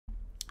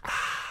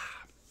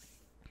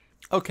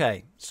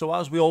Okay, so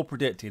as we all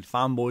predicted,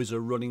 fanboys are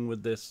running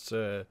with this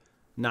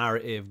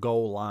narrative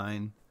goal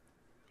line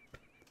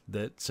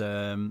that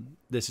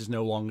this is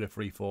no longer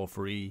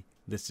 343.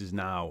 This is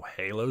now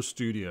Halo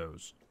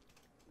Studios.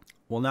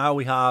 Well, now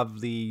we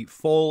have the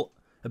full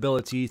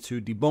ability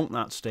to debunk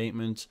that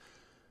statement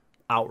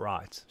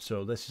outright.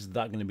 So this is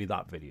going to be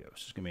that video.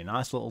 So it's going to be a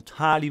nice little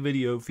tidy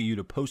video for you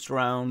to post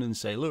around and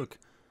say, look,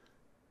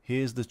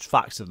 here's the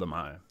facts of the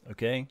matter,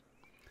 okay?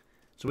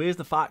 So here's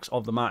the facts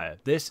of the matter.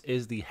 This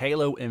is the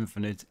Halo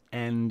Infinite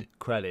end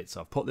credits.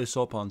 I've put this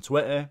up on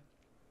Twitter.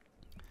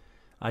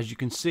 As you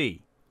can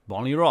see,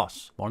 Bonnie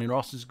Ross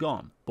is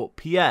gone. But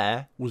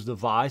Pierre was the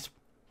vice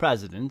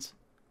president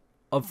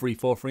of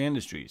 343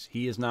 Industries.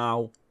 He is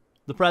now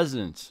the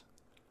president.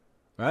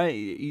 Right?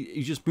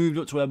 He just moved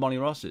up to where Bonnie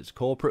Ross is.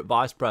 Corporate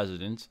vice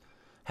president,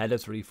 head of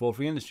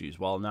 343 Industries.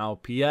 Well, now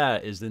Pierre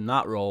is in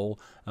that role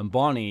and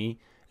Bonnie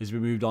has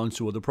been moved on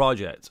to other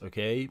projects.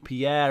 Okay?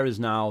 Pierre is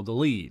now the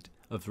lead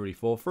of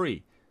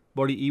 343,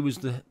 but he was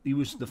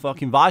the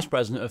fucking vice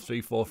president of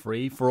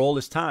 343 for all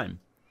this time.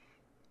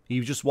 He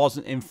just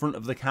wasn't in front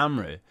of the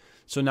camera.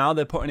 So now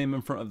they're putting him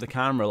in front of the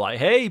camera like,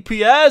 hey,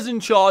 Pierre's in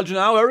charge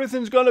now,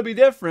 everything's gonna be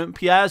different.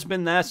 Pierre's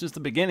been there since the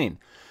beginning.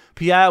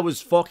 Pierre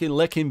was fucking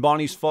licking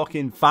Bonnie's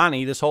fucking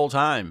fanny this whole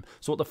time.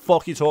 So what the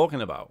fuck are you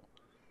talking about?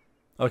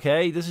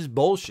 Okay, this is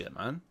bullshit,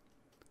 man.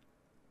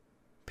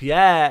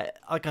 Pierre,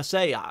 like I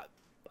say,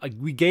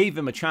 we gave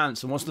him a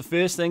chance, and what's the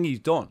first thing he's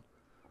done?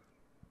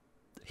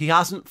 He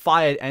hasn't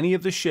fired any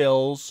of the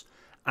shills,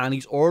 and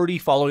he's already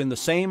following the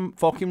same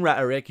fucking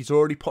rhetoric. He's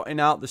already putting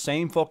out the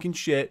same fucking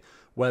shit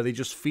where they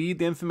just feed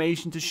the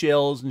information to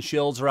shills, and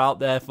shills are out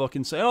there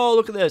fucking saying, oh,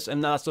 look at this,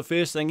 and that's the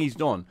first thing he's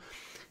done.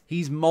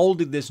 He's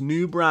molded this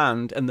new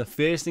brand, and the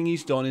first thing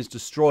he's done is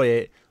destroy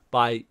it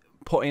by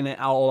putting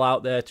it all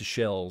out there to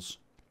shills.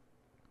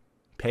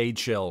 Paid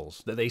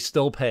shills that they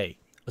still pay.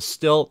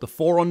 Still, the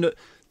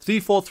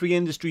 343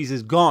 Industries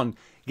is gone,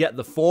 yet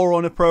the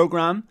Forerunner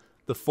program,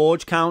 the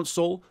Forge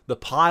Council, the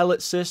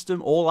pilot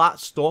system, all that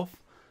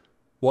stuff,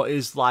 what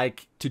is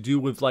like to do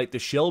with like the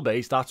shill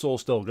base, that's all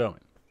still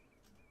going.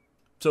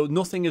 So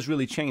nothing has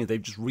really changed.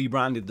 They've just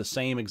rebranded the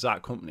same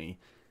exact company.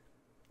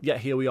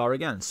 Yet here we are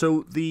again.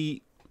 So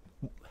the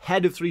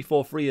head of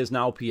 343 is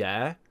now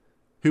Pierre,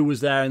 who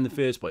was there in the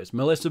first place.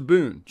 Melissa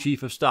Boone,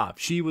 chief of staff.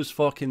 She was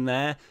fucking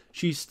there.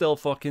 She's still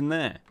fucking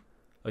there.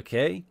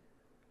 Okay?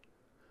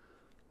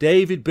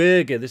 David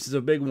Berger, this is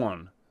a big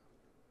one.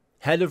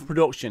 Head of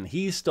production,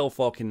 he's still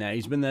fucking there.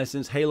 He's been there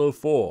since Halo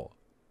 4.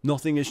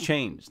 Nothing has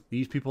changed.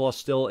 These people are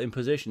still in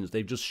positions.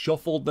 They've just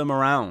shuffled them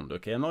around,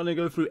 okay? I'm not going to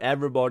go through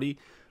everybody,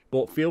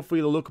 but feel free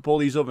to look up all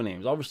these other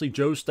names. Obviously,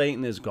 Joe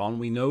Staten is gone.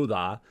 We know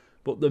that.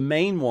 But the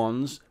main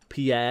ones,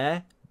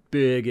 Pierre,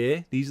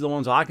 Berger, these are the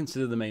ones I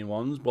consider the main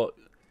ones. But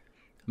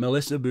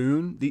Melissa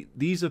Boone,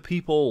 these are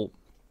people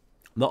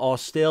that are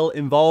still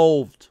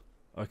involved,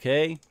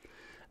 okay?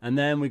 And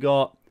then we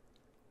got...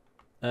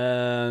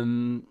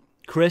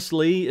 Chris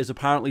Lee is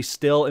apparently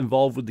still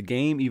involved with the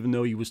game, even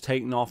though he was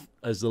taken off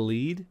as the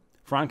lead.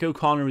 Frank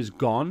O'Connor is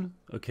gone,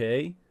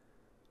 okay?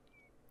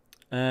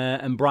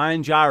 And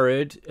Brian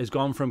Jarrett has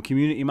gone from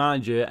community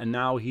manager, and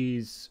now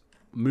he's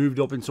moved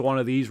up into one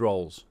of these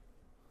roles,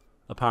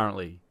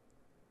 apparently.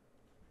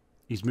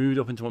 He's moved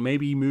up into one.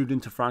 Maybe he moved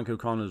into Frank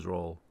O'Connor's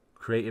role,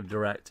 creative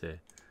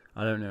director.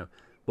 I don't know.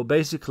 But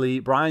basically,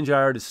 Brian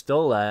Jarrett is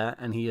still there,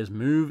 and he has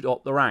moved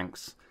up the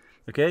ranks.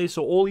 Okay,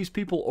 so all these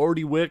people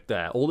already work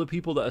there. All the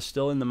people that are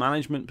still in the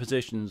management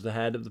positions, the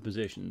head of the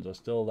positions, are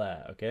still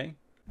there, okay?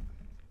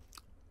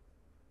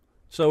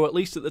 So at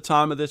least at the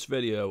time of this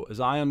video, as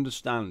I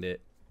understand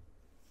it,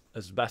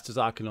 as best as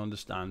I can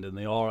understand, and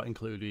they are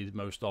included,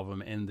 most of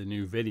them, in the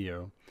new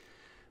video,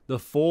 the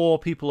 4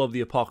 people of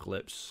the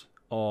apocalypse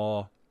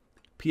are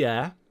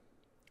Pierre,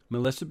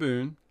 Melissa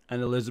Boone,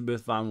 and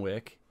Elizabeth Van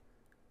Wyck,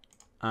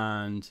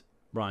 and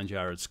Brian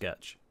Jarrett's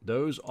sketch.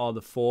 Those are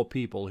the 4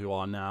 people who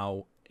are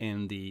now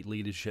in the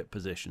leadership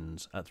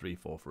positions at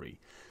 343,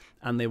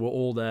 and they were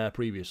all there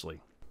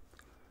previously.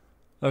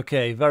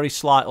 Okay, very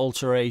slight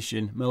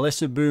alteration.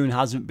 Melissa Boone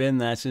hasn't been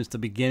there since the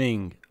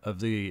beginning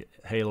of the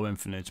Halo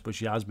Infinite, but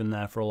she has been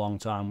there for a long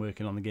time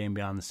working on the game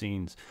behind the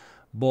scenes.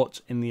 But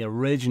in the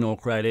original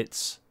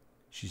credits,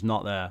 she's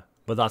not there.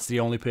 But that's the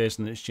only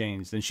person that's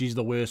changed, and she's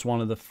the worst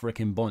one of the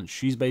freaking bunch.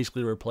 She's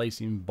basically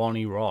replacing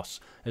Bonnie Ross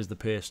as the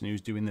person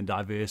who's doing the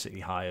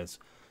diversity hires.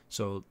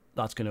 So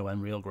that's going to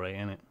end real great,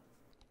 isn't it?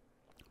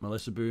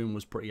 Melissa Boone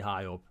was pretty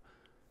high up.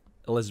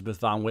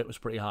 Elizabeth Van Wyck was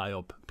pretty high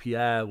up.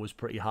 Pierre was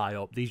pretty high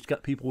up. These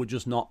people were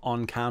just not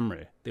on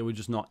camera. They were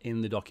just not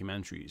in the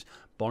documentaries.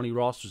 Bonnie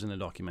Ross was in the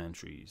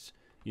documentaries.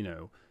 You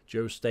know,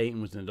 Joe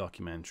Staten was in the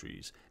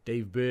documentaries.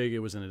 Dave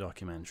Berger was in the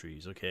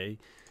documentaries, okay?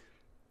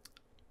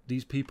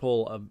 These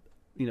people are,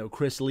 you know,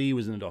 Chris Lee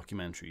was in the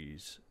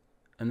documentaries.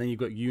 And then you've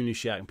got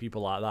Unishat and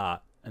people like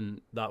that. And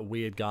that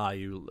weird guy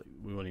who,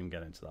 we won't even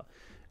get into that.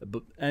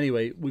 But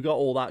anyway, we got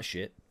all that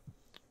shit.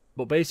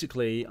 But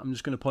basically, I'm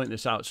just going to point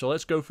this out. So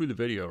let's go through the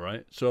video,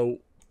 right? So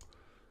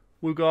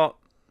we've got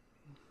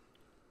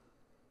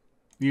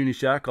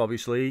Unishack,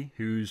 obviously,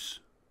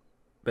 who's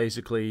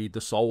basically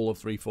the soul of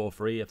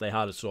 343 if they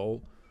had a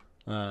soul.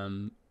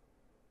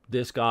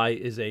 This guy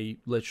is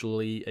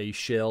literally a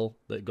shill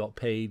that got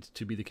paid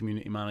to be the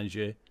community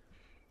manager.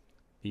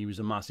 He was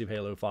a massive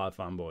Halo 5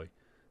 fanboy.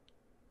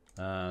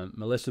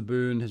 Melissa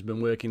Boone has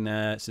been working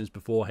there since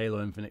before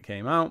Halo Infinite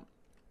came out.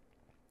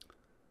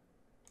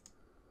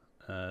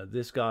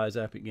 This guy's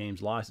Epic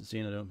Games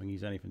licensing. I don't think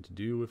he's anything to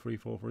do with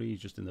 343. He's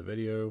just in the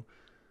video.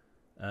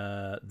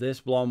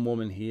 This blonde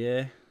woman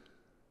here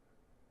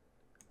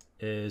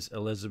is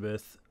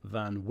Elizabeth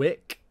Van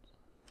Wyck.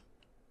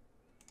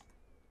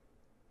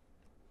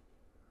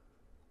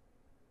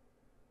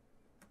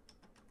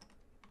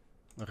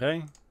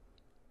 Okay.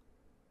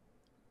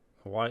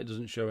 Why it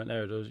doesn't show it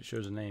there? It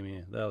shows a name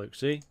here. There, look.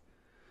 See?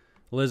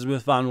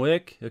 Elizabeth Van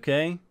Wyck.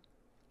 Okay.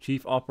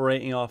 Chief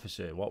Operating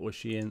Officer. What was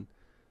she in?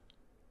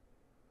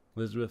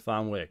 Elizabeth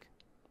Van Wyck.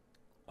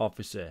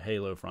 Officer,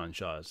 Halo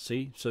franchise.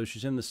 See? So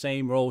she's in the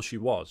same role she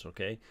was,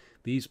 okay?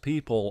 These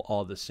people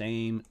are the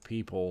same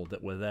people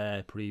that were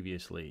there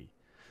previously.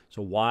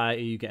 So why are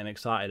you getting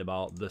excited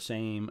about the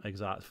same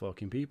exact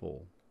fucking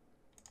people?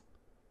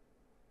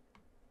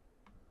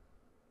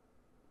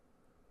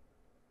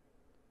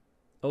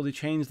 Oh, they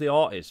changed the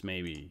artists,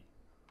 maybe.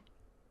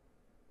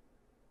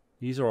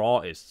 These are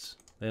artists.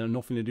 They have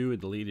nothing to do with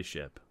the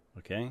leadership,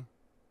 okay?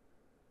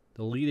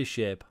 The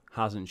leadership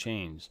hasn't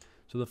changed.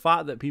 So the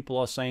fact that people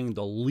are saying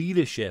the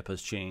leadership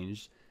has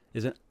changed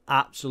is an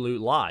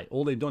absolute lie.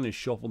 All they've done is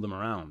shuffle them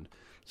around.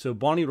 So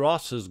Bonnie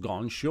Ross has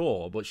gone,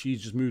 sure, but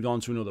she's just moved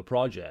on to another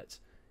project.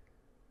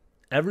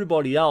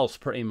 Everybody else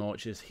pretty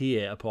much is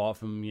here, apart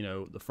from, you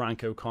know, the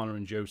Frank O'Connor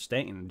and Joe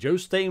Staten. Joe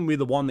Staten will be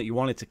the one that you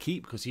wanted to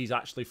keep because he's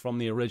actually from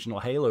the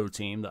original Halo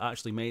team that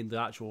actually made the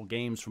actual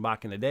games from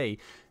back in the day.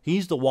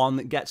 He's the one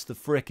that gets the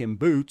frickin'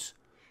 boot.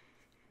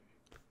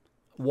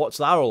 What's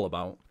that all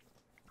about?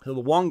 So the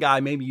one guy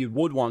maybe you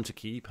would want to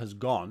keep has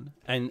gone,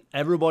 and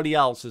everybody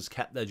else has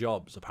kept their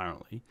jobs,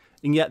 apparently.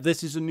 And yet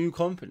this is a new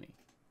company.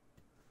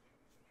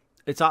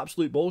 It's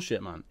absolute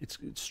bullshit, man. It's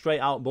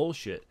straight out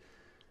bullshit.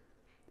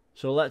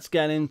 So let's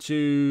get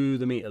into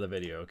the meat of the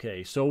video.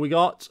 Okay, so we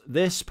got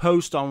this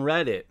post on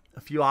Reddit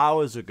a few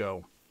hours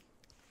ago.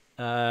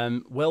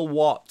 Will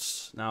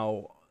Watlz.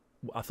 Now,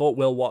 I thought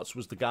Will Watlz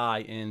was the guy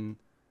in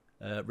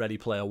Ready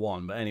Player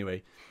One, but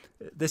anyway,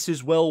 this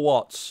is Will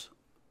Watlz,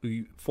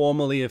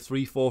 formerly of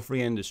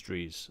 343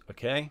 Industries.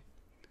 Okay.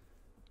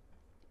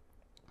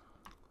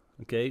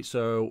 Okay,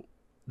 so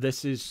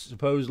this is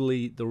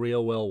supposedly the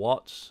real Will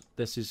Watlz.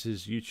 This is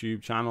his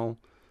YouTube channel.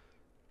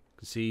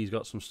 See, he's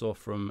got some stuff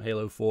from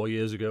Halo 4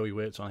 years ago. He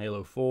worked on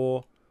Halo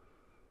 4.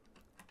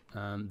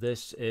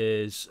 This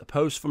is a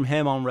post from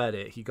him on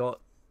Reddit. He got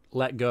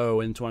let go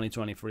in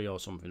 2023 or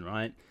something,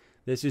 right?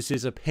 This is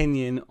his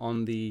opinion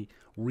on the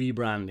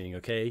rebranding,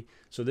 okay?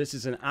 So this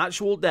is an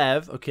actual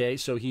dev, okay?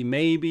 So he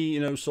may be,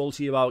 you know,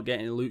 salty about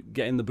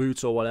getting the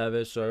boot or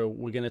whatever. So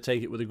we're going to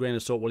take it with a grain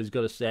of salt what he's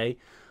got to say.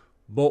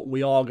 But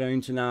we are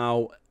going to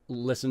now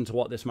listen to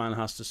what this man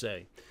has to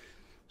say.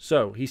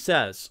 So he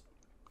says,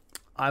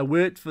 I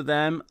worked for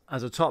them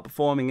as a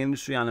top-performing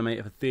industry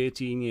animator for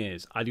 13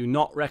 years. I do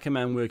not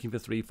recommend working for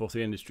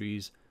 343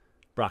 Industries,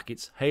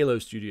 brackets, Halo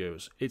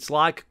Studios. It's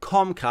like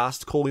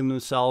Comcast calling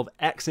themselves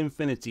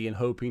X-Infinity and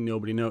hoping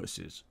nobody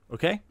notices.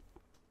 Okay?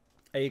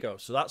 There you go.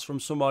 So that's from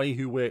somebody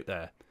who worked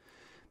there.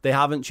 They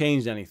haven't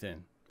changed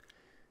anything.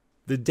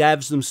 The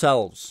devs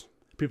themselves.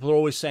 People are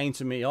always saying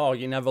to me, oh,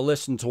 you never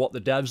listen to what the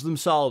devs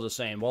themselves are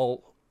saying.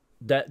 Well,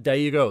 there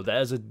you go.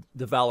 There's a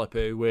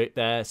developer who worked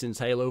there since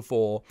Halo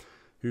 4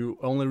 who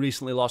only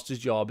recently lost his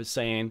job, is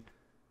saying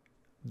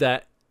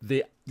that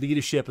the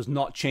leadership has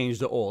not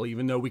changed at all,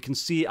 even though we can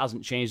see it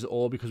hasn't changed at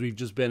all because we've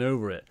just been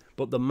over it.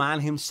 But the man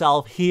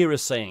himself here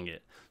is saying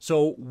it.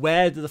 So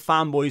where do the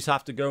fanboys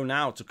have to go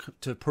now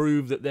to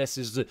prove that this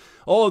is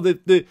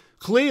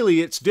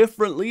clearly it's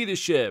different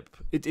leadership?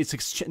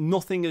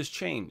 Nothing has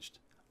changed.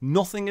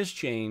 Nothing has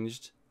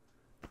changed.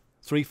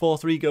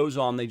 343 goes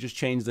on, they just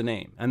change the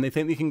name. And they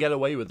think they can get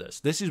away with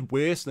this. This is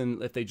worse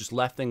than if they just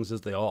left things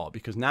as they are.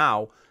 Because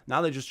now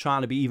they're just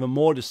trying to be even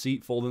more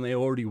deceitful than they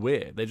already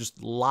were. They're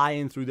just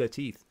lying through their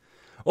teeth.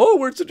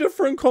 Oh, it's a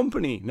different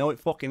company. No, it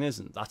fucking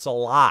isn't. That's a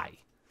lie.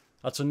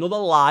 That's another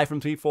lie from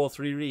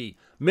 343.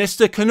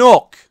 Mr.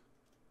 Canuck.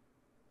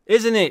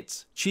 Isn't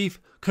it, Chief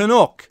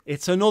Canuck?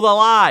 It's another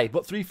lie.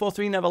 But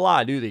 343 never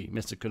lie, do they,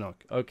 Mr.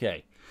 Canuck?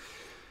 Okay.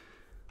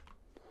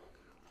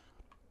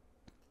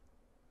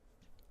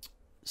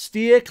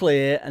 Steer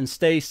clear and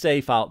stay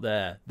safe out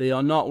there. They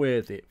are not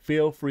worth it.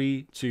 Feel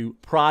free to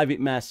private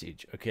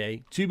message,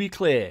 okay? To be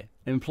clear,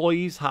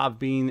 employees have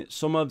been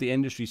some of the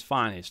industry's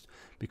finest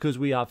because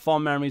we have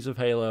fond memories of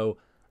Halo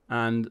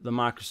and the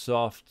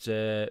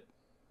Microsoft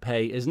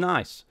pay is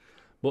nice.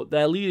 But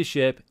their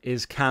leadership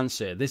is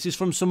cancer. This is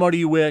from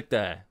somebody who worked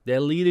there.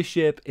 Their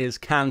leadership is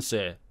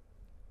cancer.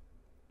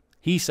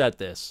 He said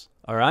this,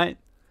 all right?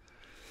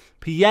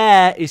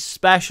 Pierre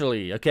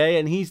especially, okay?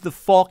 And he's the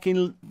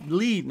fucking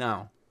lead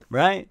now.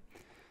 Right?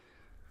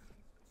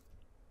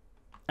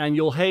 And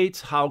you'll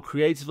hate how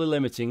creatively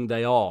limiting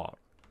they are.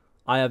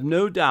 I have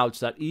no doubts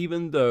that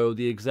even though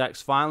the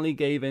execs finally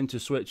gave in to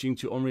switching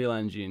to Unreal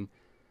Engine,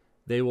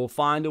 they will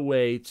find a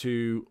way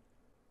to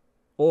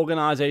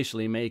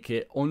organizationally make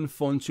it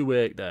unfun to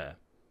work there.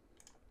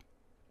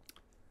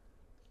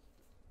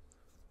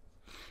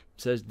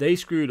 It says, they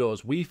screwed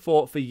us. We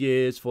fought for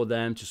years for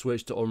them to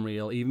switch to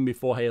Unreal, even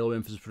before Halo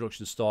Infinite's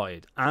production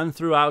started. And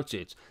throughout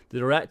it, the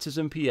directors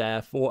and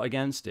Pierre fought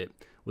against it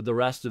with the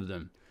rest of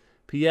them.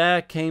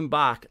 Pierre came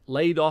back,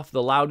 laid off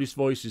the loudest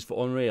voices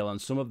for Unreal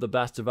and some of the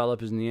best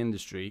developers in the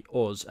industry,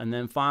 us, and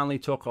then finally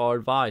took our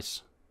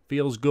advice.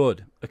 Feels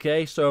good.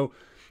 Okay, so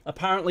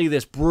apparently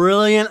this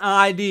brilliant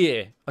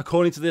idea,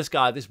 according to this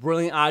guy, this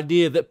brilliant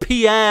idea that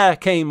Pierre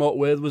came up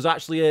with was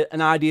actually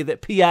an idea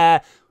that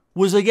Pierre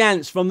was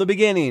against from the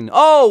beginning.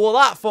 Oh, well,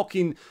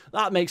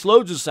 that makes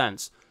loads of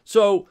sense.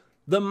 So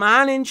the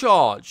man in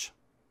charge,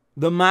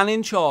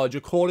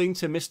 according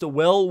to Mr.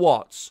 Will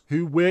Watlz,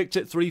 who worked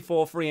at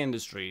 343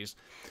 Industries,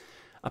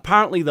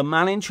 apparently the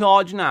man in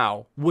charge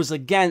now was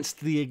against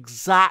the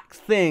exact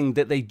thing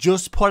that they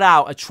just put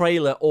out a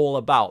trailer all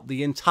about.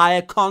 The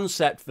entire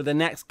concept for the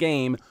next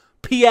game,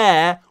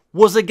 Pierre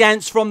was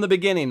against from the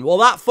beginning. Well,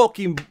 that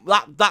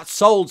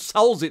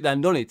sells it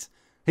then, doesn't it?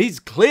 He's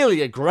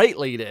clearly a great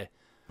leader.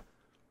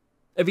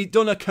 If he'd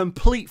done a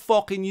complete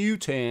fucking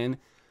U-turn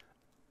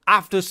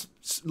after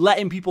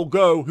letting people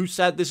go who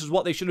said this is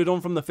what they should have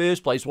done from the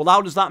first place, well, how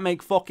does that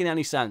make fucking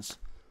any sense?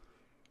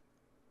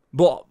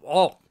 But,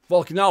 oh,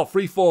 fucking hell,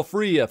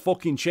 343 are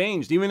fucking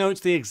changed. Even though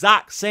it's the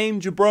exact same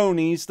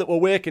jabronis that were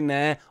working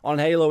there on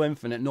Halo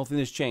Infinite, nothing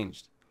has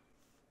changed.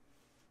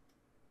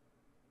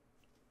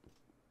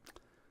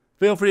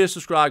 Feel free to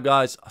subscribe,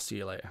 guys. I'll see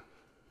you later.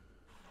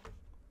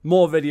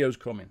 More videos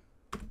coming.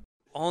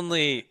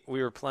 Only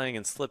we were playing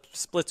in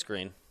split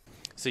screen.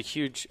 It's a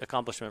huge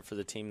accomplishment for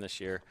the team this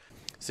year.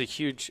 It's a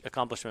huge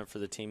accomplishment for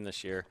the team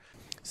this year.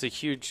 It's a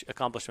huge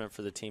accomplishment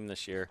for the team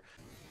this year.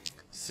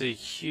 It's a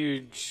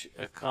huge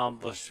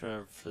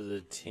accomplishment for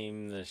the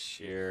team this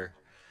year.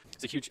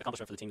 It's a huge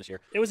accomplishment for the team this year.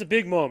 It was a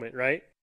big moment, right?